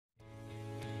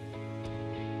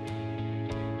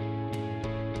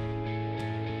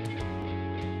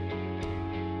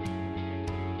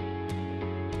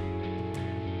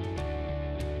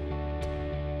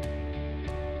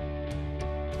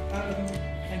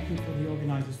you for the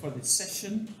organizers for this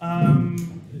session and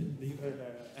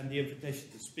the invitation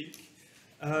to speak.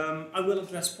 I will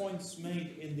address points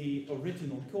made in the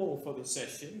original call for this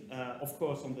session, of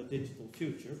course on the digital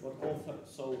future, but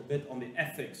also a bit on the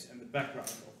ethics and the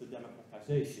background of the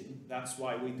democratization. That's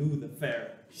why we do the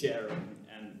fair sharing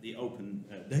and the open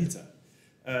data.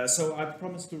 So I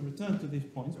promise to return to these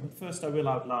points, but first I will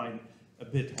outline a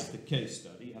bit of the case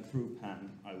study, and through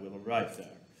Pan I will arrive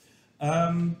there.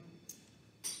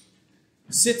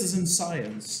 Citizen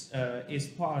science is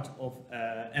part of,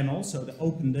 and also the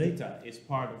open data is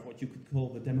part of what you could call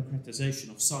the democratization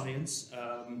of science.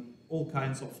 All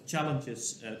kinds of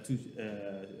challenges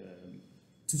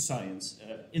to science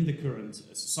in the current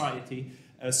society.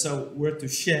 So we're to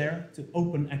share, to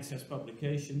open access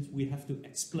publications. We have to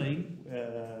explain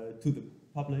to the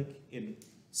public in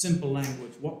simple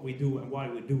language what we do and why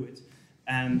we do it.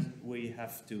 And we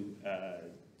have to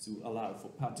allow for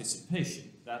participation.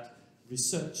 That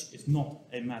research is not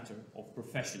a matter of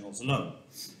professionals alone.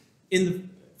 In the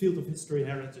field of history,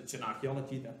 heritage and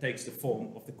archaeology, that takes the form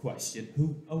of the question,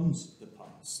 who owns the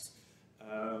past?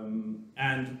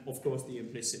 And of course the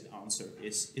implicit answer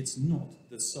is it's not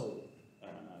the sole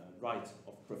right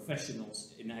of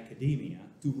professionals in academia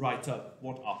to write up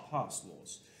what our past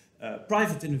was.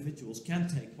 Private individuals can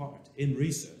take part in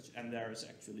research, and there is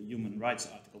actually Human Rights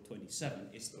Article 27,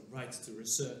 is the right to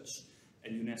research,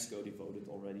 and UNESCO devoted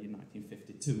already in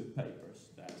 1952 papers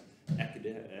that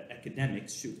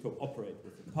academics should cooperate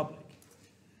with the public.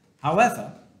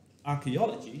 However,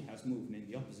 archaeology has moved in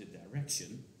the opposite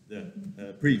direction the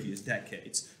previous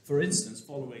decades. For instance,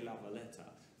 following La Valletta,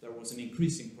 there was an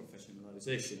increasing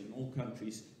professionalization, and all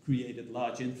countries created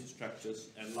large infrastructures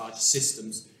and large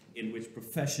systems in which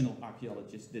professional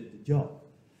archaeologists did the job.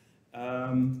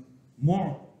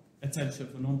 More attention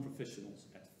for non-professionals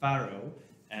at Faro,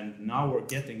 and now we're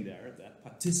getting there, that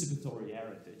participatory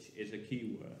heritage is a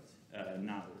key word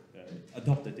now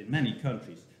adopted in many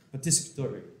countries.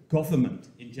 Participatory government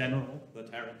in general, but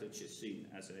heritage is seen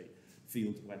as a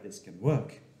field where this can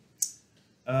work.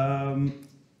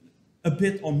 A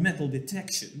bit on metal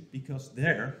detection, because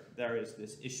there is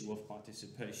this issue of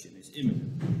participation is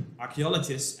imminent.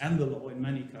 Archaeologists and the law in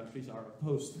many countries are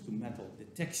opposed to metal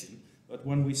detection, but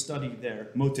when we study their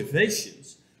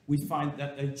motivations, we find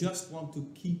that they just want to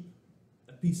keep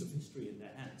a piece of history in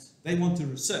their hands. They want to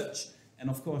research, and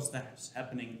of course that's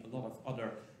happening a lot of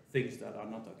other things that are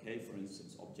not okay. For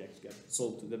instance, objects get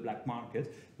sold to the black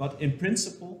market, but in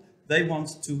principle, they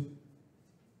want to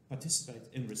participate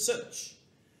in research.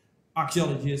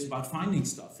 Archaeology is about finding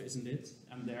stuff, isn't it?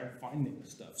 And they're finding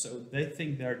stuff. So they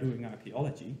think they're doing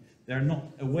archaeology. They're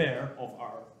not aware of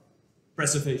our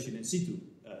preservation in situ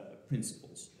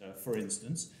principles, for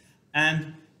instance.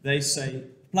 And they say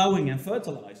plowing and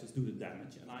fertilizers do the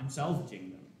damage, and I'm salvaging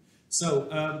them. So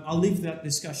I'll leave that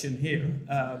discussion here,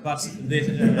 but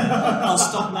I'll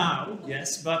stop now,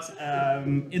 yes. But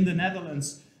in the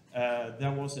Netherlands,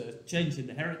 there was a change in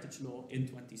the heritage law in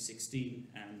 2016,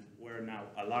 and we're now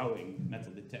allowing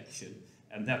metal detection,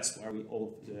 and that's where we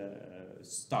all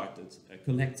started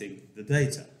collecting the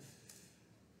data.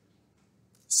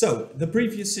 So, the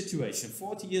previous situation,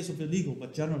 40 years of illegal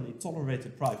but generally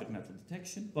tolerated private metal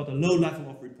detection, but a low level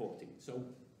of reporting. So,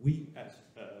 we as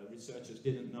researchers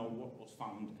didn't know what was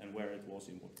found and where it was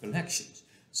in what collections.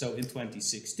 So, in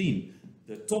 2016,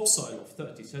 the topsoil of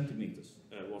 30 centimeters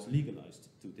was legalized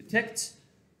to detect.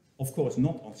 Of course,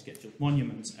 not on scheduled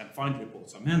monuments, and find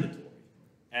reports are mandatory.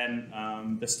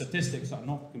 And the statistics are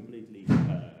not completely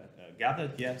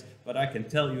gathered yet, but I can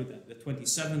tell you that the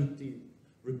 2017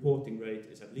 reporting rate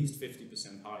is at least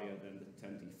 50% higher than the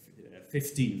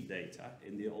 2015 data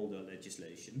in the older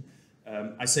legislation.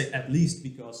 I say at least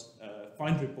because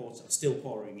find reports are still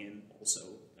pouring in also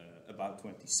about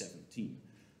 2017.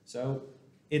 So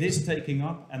it is taking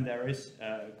up, and there is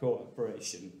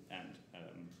cooperation and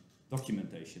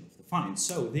documentation of the finds.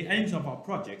 So the aims of our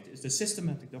project is the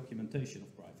systematic documentation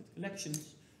of private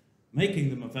collections, making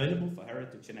them available for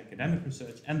heritage and academic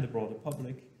research and the broader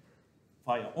public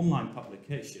via online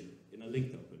publication in a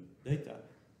linked open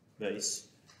database,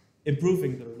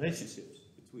 improving the relationships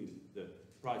between the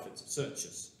private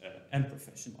searchers and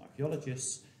professional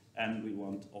archaeologists, and we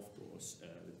want, of course,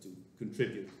 to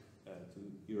contribute to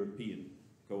European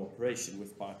cooperation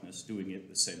with partners doing it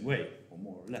the same way, or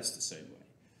more or less the same way.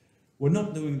 We're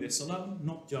not doing this alone,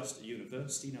 not just a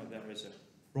university. No, there is a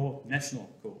broad national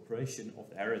cooperation of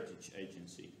the Heritage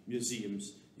Agency,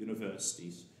 museums,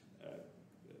 universities,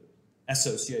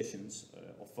 associations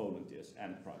of volunteers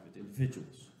and private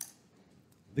individuals.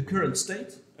 The current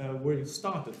state, we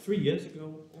started 3 years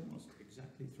ago, almost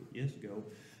exactly 3 years ago,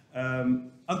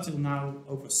 Until now,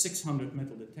 over 600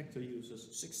 metal detector users,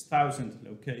 6,000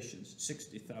 locations,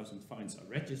 60,000 finds are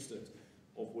registered,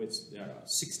 of which there are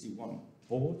 61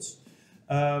 boards.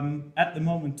 At the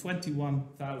moment,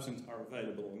 21,000 are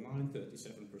available online,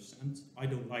 37%. I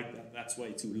don't like that, that's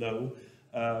way too low,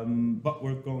 but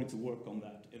we're going to work on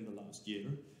that in the last year.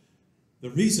 The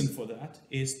reason for that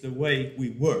is the way we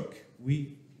work.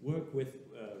 We work with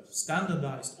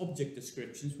standardized object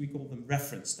descriptions, we call them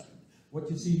reference type. What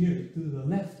you see here to the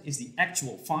left is the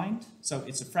actual find, so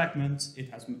it's a fragment, it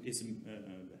has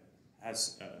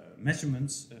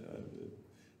measurements,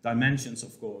 dimensions,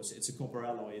 of course, it's a copper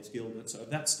alloy, it's gilded, so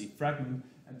that's the fragment.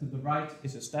 And to the right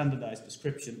is a standardized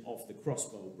description of the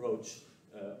crossbow brooch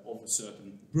of a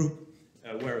certain group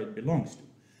where it belongs to.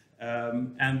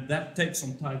 And that takes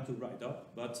some time to write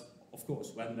up, but of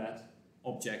course, when that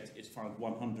object is found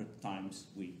 100 times,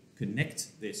 we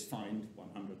connect this find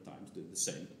 100 times to the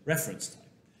same reference type.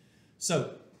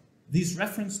 So these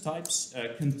reference types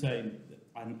contain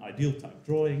an ideal type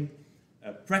drawing,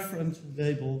 a preference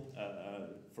label,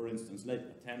 for instance,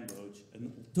 label 10 brooch,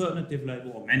 an alternative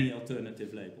label, or many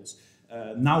alternative labels.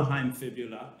 Nauheim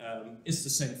fibula is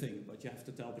the same thing, but you have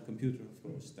to tell the computer, of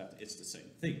course, that it's the same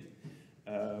thing.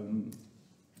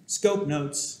 Scope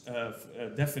notes,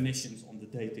 definitions on the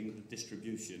dating, the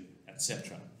distribution,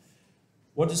 etc.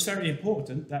 What is very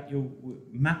important that you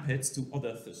map it to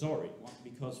other thesauri,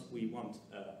 because we want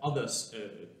others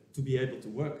to be able to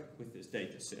work with this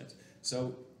data set.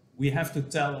 So we have to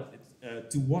tell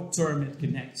it to what term it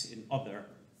connects in other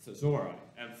thesauri.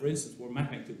 And for instance, we're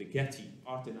mapping to the Getty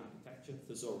art in architecture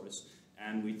thesaurus,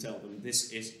 and we tell them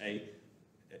this is a,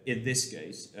 in this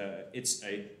case, it's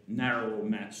a narrow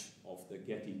match of the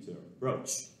Getty term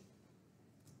brooch.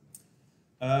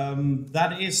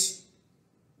 That is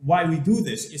why we do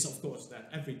this is, of course, that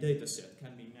every data set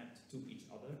can be mapped to each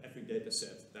other, every data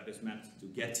set that is mapped to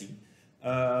Getty.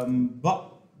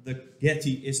 But the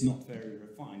Getty is not very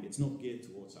refined, it's not geared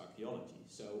towards archaeology.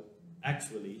 So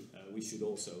actually, we should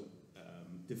also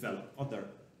develop other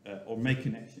or make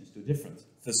connections to different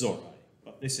thesauri.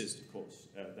 But this is the course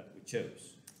that we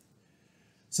chose.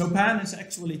 So PAN is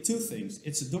actually two things.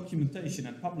 It's a documentation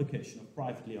and publication of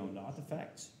privately owned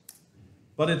artifacts,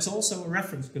 but it's also a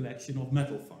reference collection of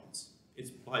metal finds. It's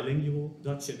bilingual,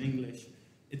 Dutch and English.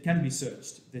 It can be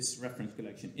searched, this reference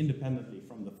collection, independently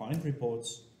from the find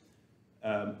reports.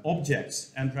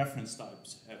 Objects and reference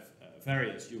types have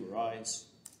various URIs.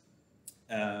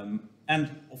 And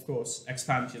of course,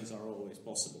 expansions are always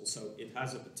possible. So it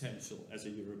has a potential as a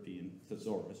European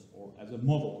thesaurus or as a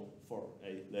model for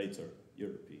a later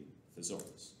European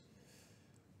thesaurus.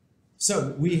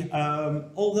 So we,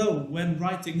 although when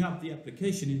writing up the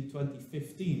application in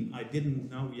 2015, I didn't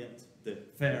know yet the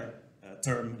fair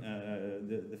term,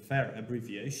 the fair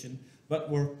abbreviation, but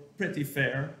we're pretty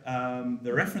fair.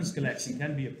 The reference collection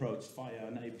can be approached via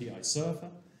an API server.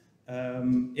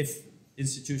 If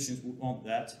institutions would want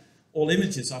that. All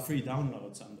images are free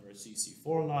downloads under a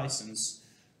CC4 license.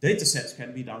 Datasets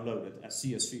can be downloaded as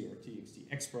CSV or TXT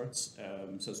exports,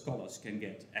 so scholars can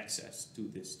get access to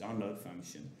this download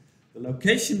function. The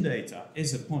location data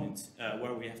is a point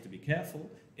where we have to be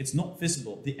careful. It's not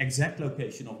visible. The exact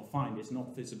location of a find is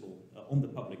not visible on the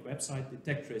public website.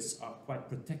 Detectorists are quite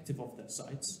protective of their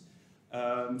sites.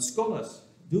 Scholars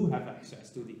do have access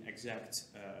to the exact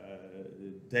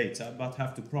data, but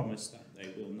have to promise that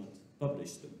they will not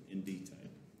publish them in detail.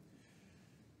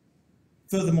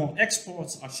 Furthermore,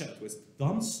 exports are shared with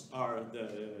DANS,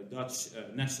 the Dutch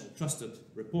National Trusted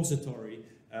Repository.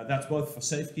 That's both for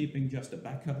safekeeping, just a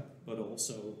backup, but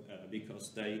also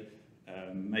because they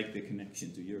make the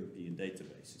connection to European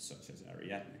databases such as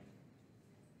Ariadne.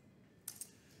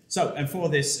 So, and for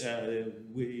this,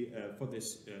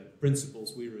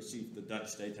 principles, we received the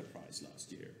Dutch Data Prize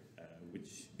last year,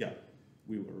 which, yeah,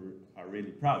 we are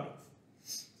really proud of.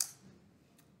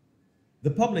 The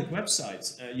public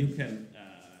websites, you can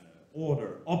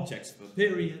order objects per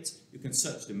period, you can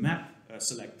search the map,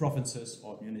 select provinces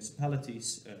or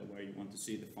municipalities where you want to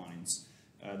see the finds.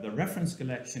 The reference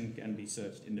collection can be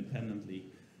searched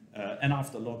independently, and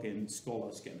after login,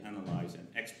 scholars can analyze and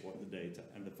export the data,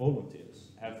 and the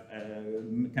volunteers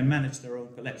can manage their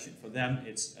own collection. For them,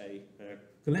 it's a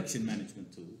collection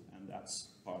management tool, and that's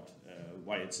part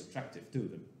why it's attractive to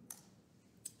them.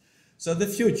 So the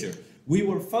future. We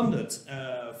were funded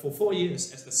for 4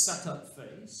 years as the setup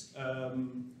phase,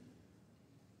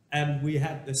 and we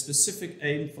had the specific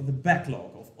aim for the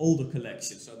backlog of older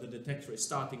collections. So the detectorists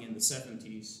starting in the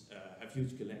 70s have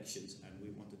huge collections, and we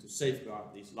wanted to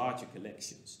safeguard these larger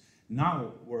collections.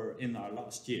 Now we're in our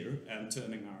last year and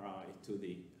turning our eye to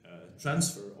the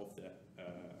transfer of the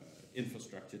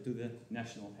infrastructure to the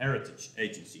National Heritage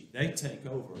Agency. They take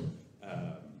over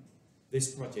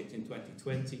this project in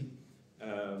 2020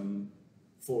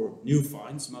 for new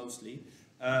finds mostly.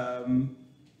 And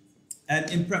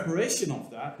in preparation of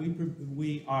that,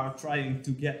 we are trying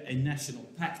to get a national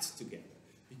pact together,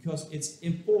 because it's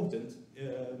important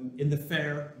in the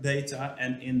FAIR data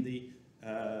and in the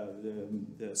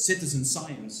citizen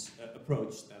science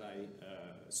approach that I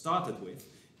started with.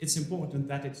 It's important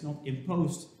that it's not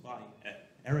imposed by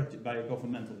a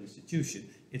governmental institution.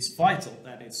 It's vital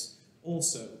that it's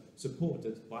also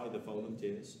supported by the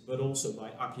volunteers, but also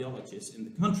by archaeologists in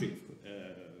the country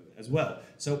as well.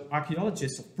 So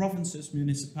archaeologists of provinces,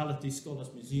 municipalities, scholars,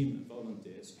 museums and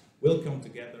volunteers will come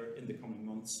together in the coming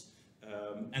months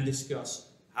and discuss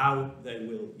how they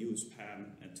will use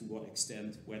PAN and to what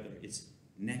extent, whether it's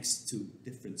next to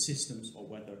different systems or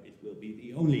whether it will be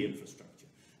the only infrastructure.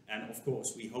 And of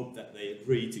course, we hope that they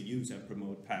agree to use and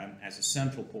promote PAN as a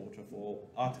central portal for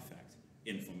all artifact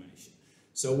information.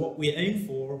 So what we aim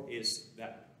for is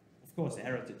that, of course, the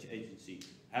Heritage Agency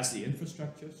has the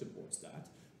infrastructure, supports that,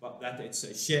 but that it's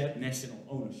a shared national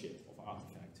ownership of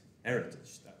artifact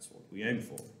heritage. That's what we aim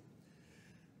for.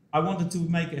 I wanted to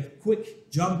make a quick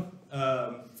jump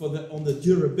on the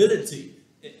durability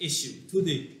issue to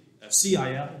the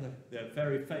CIL, the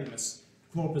very famous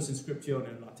Corpus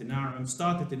Inscriptionum Latinarum,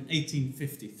 started in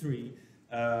 1853.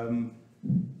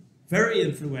 Very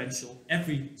influential.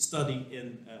 Every study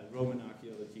in Roman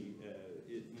archaeology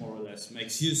more or less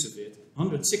makes use of it.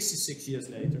 166 years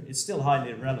later, it's still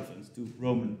highly relevant to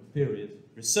Roman period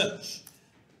research.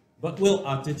 But will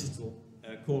our digital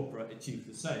corpora achieve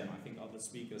the same? I think other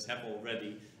speakers have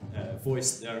already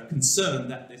voiced their concern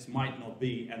that this might not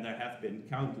be, and there have been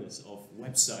countless of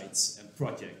websites and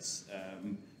projects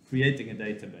creating a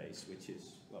database which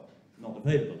is, well, not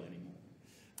available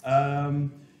anymore.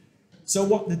 So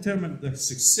what determined the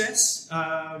success?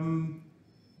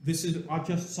 Are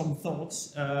just some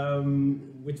thoughts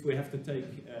which we have to take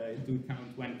into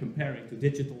account when comparing to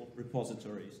digital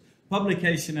repositories.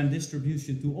 Publication and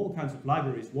distribution to all kinds of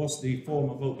libraries was the form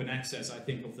of open access, I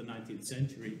think, of the 19th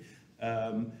century.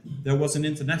 There was an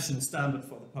international standard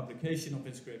for the publication of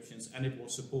inscriptions, and it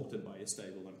was supported by a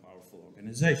stable and powerful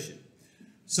organization.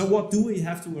 So what do we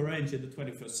have to arrange in the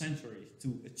 21st century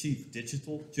to achieve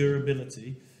digital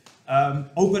durability?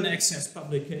 Open access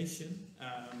publication.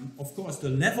 Of course, the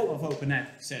level of open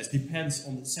access depends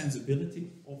on the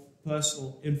sensibility of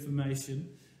personal information.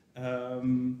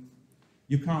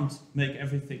 You can't make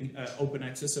everything open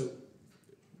access, so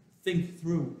think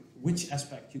through which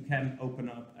aspect you can open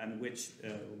up and which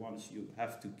ones you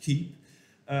have to keep.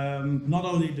 Not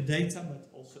only the data, but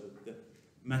also the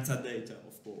metadata,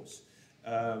 of course.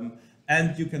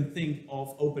 And you can think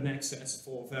of open access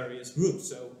for various groups.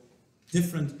 So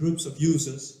different groups of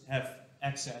users have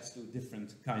access to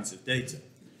different kinds of data.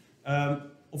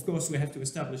 Of course, we have to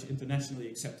establish internationally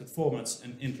accepted formats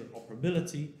and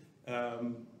interoperability.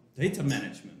 Data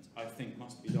management, I think,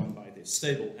 must be done by this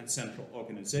stable and central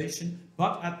organization,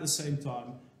 but at the same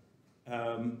time,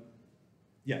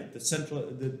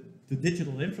 the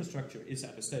digital infrastructure is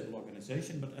at a stable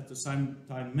organization, but at the same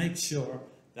time make sure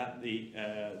that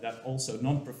that also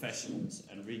non-professionals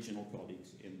and regional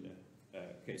colleagues in the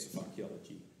case of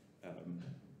archaeology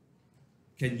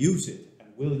can use it and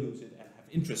will use it and have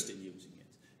interest in using it,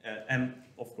 and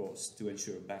of course to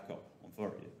ensure backup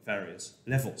on various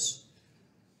levels.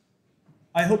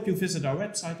 I hope you visit our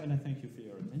website, and I thank you for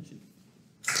your attention.